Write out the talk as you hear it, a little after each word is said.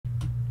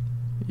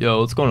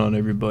Yo, what's going on,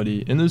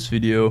 everybody? In this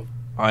video,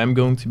 I am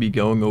going to be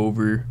going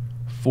over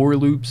for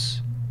loops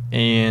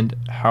and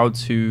how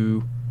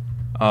to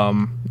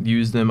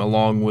use them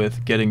along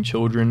with getting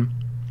children.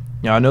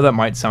 Now, I know that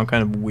might sound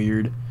kind of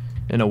weird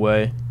in a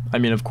way. I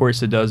mean, of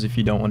course it does if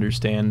you don't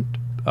understand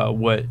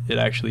what it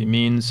actually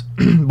means.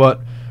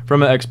 But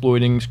from an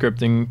exploiting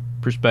scripting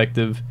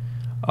perspective,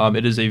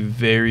 it is a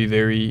very,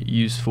 very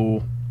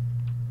useful,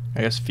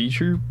 I guess,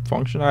 feature,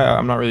 function.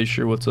 I'm not really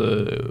sure what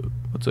to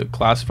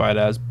classify it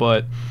as,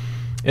 but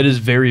it is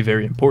very,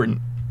 very important.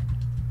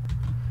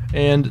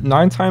 And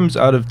 9 times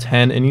out of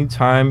 10,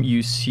 anytime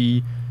you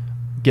see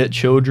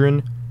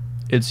GetChildren,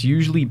 it's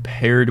usually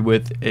paired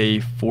with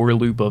a for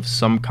loop of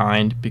some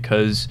kind,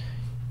 because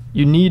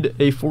you need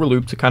a for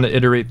loop to kind of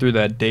iterate through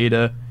that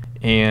data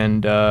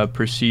and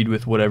proceed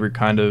with whatever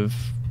kind of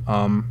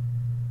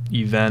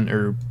event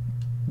or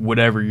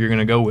whatever you're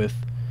gonna go with.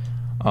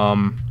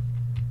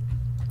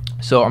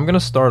 So I'm gonna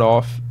start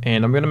off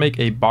and I'm gonna make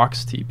a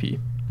box TP,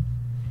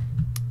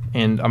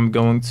 and I'm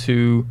going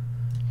to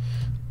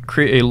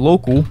create a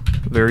local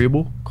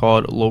variable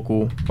called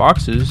local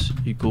boxes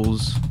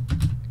equals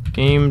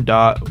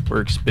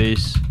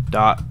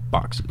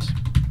game.workspace.boxes.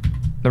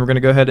 Then we're gonna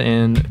go ahead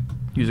and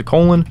use a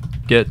colon,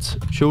 get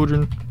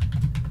children.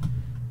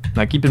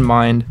 Now keep in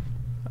mind,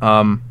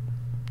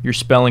 your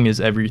spelling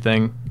is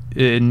everything.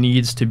 It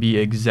needs to be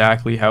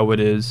exactly how it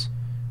is.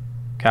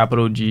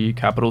 Capital G,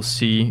 capital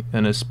C,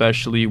 and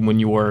especially when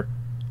you are,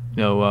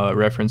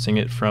 referencing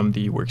it from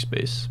the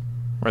workspace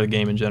or the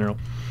game in general.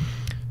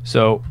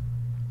 So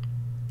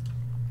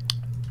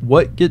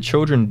what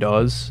GetChildren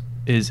does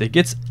is it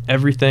gets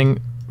everything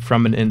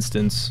from an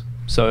instance.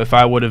 So if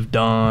I would have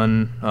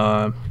done,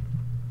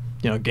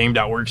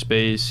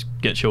 game.workspace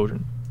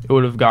GetChildren, it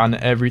would have gotten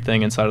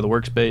everything inside of the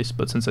workspace.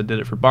 But since I did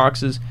it for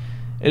boxes,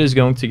 it is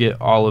going to get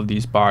all of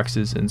these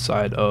boxes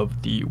inside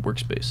of the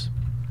workspace.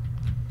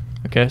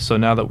 Okay, so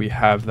now that we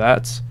have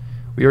that,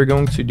 we are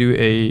going to do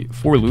a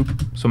for loop.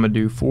 So I'm going to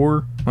do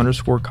for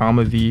underscore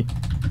comma v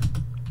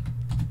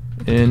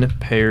in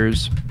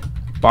pairs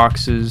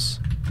boxes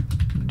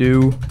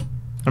do.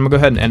 I'm going to go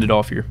ahead and end it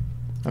off here.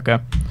 Okay,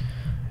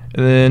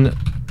 and then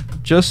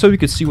just so you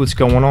can see what's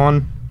going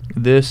on,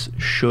 this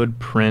should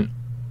print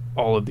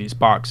all of these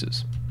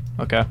boxes.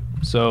 Okay,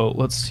 so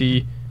let's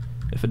see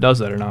if it does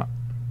that or not.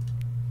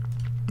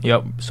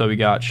 Yep, so we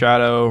got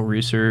shadow,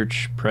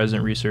 research,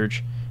 present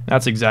research.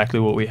 That's exactly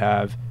what we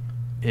have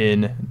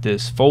in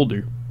this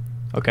folder.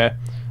 Okay,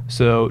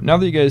 so now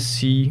that you guys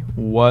see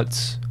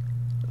what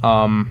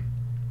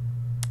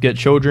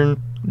GetChildren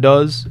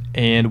does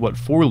and what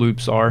for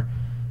loops are,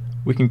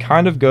 we can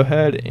kind of go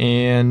ahead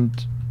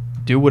and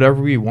do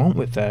whatever we want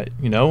with that.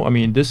 I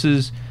mean, this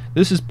is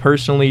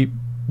personally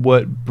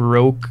what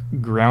broke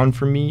ground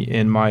for me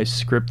in my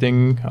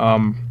scripting. I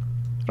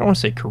don't want to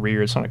say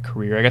career. It's not a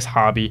career. I guess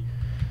hobby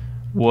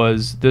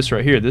was this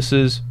right here. This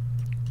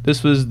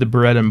was the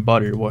bread and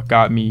butter, what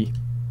got me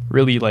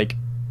really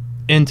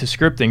into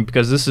scripting,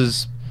 because this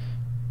is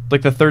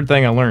like the third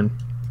thing I learned,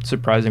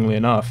 surprisingly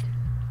enough,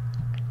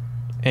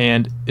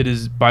 and it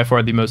is by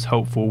far the most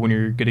helpful when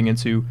you're getting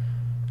into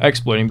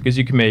exploiting, because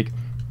you can make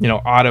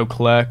auto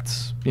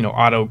collect,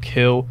 auto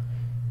kill.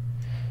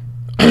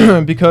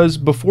 Because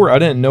before I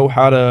didn't know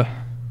how to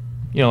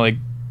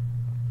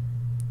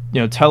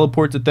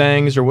teleport to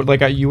things, or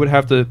what, you would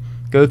have to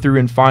go through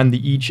and find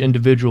each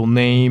individual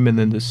name and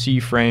then the C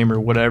frame or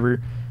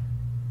whatever.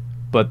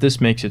 But this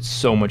makes it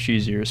so much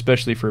easier,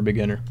 especially for a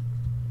beginner.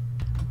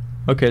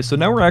 Okay, so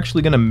now we're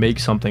actually gonna make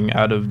something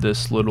out of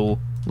this little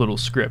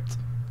script.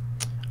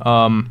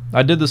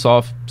 I did this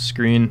off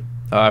screen.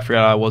 I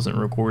forgot I wasn't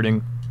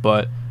recording,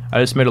 but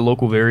I just made a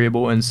local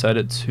variable and set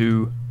it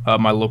to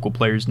my local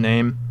player's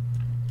name.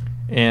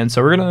 And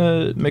so we're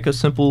gonna make a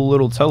simple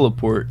little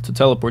teleport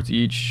to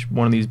each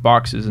one of these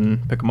boxes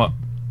and pick them up.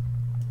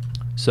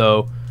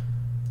 So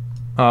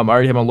I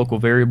already have my local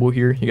variable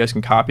here. You guys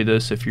can copy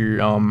this if you're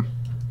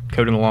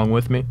coding along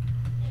with me.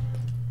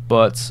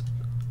 But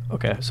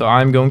okay, so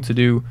I'm going to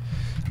do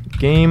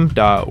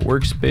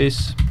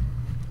game.workspace,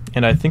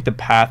 and I think the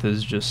path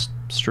is just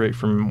straight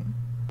from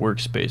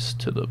workspace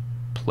to the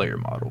player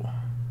model,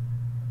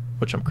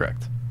 which I'm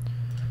correct.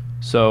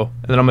 So,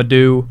 and then I'm gonna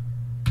do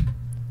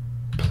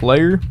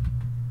player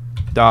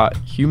dot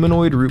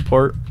humanoid root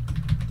part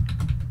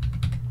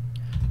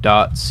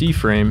dot C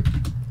frame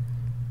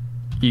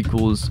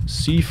equals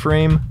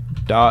cframe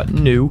dot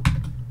new,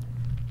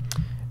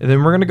 and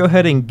then we're gonna go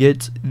ahead and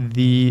get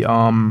the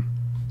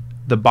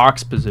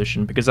box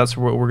position, because that's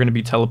what we're gonna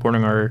be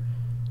teleporting our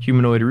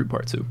humanoid root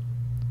part to.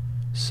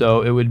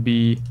 So it would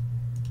be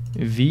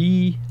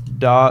v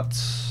dot,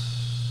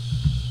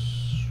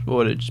 what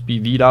would it just be,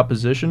 v dot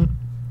position,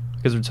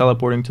 because we're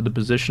teleporting to the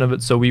position of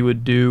it. So we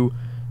would do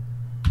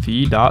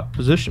v dot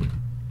position,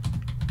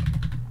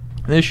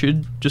 and this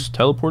should just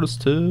teleport us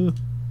to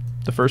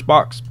the first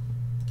box.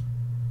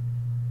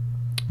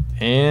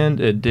 And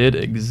it did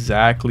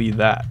exactly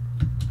that.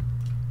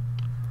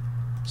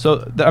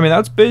 So I mean,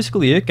 that's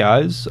basically it,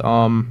 guys.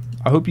 I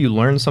hope you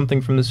learned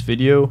something from this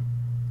video.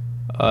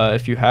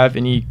 If you have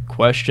any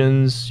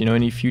questions,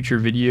 any future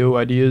video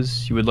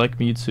ideas you would like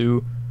me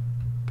to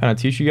kind of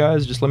teach you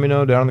guys, just let me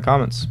know down in the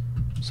comments.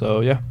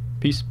 So yeah,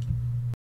 peace.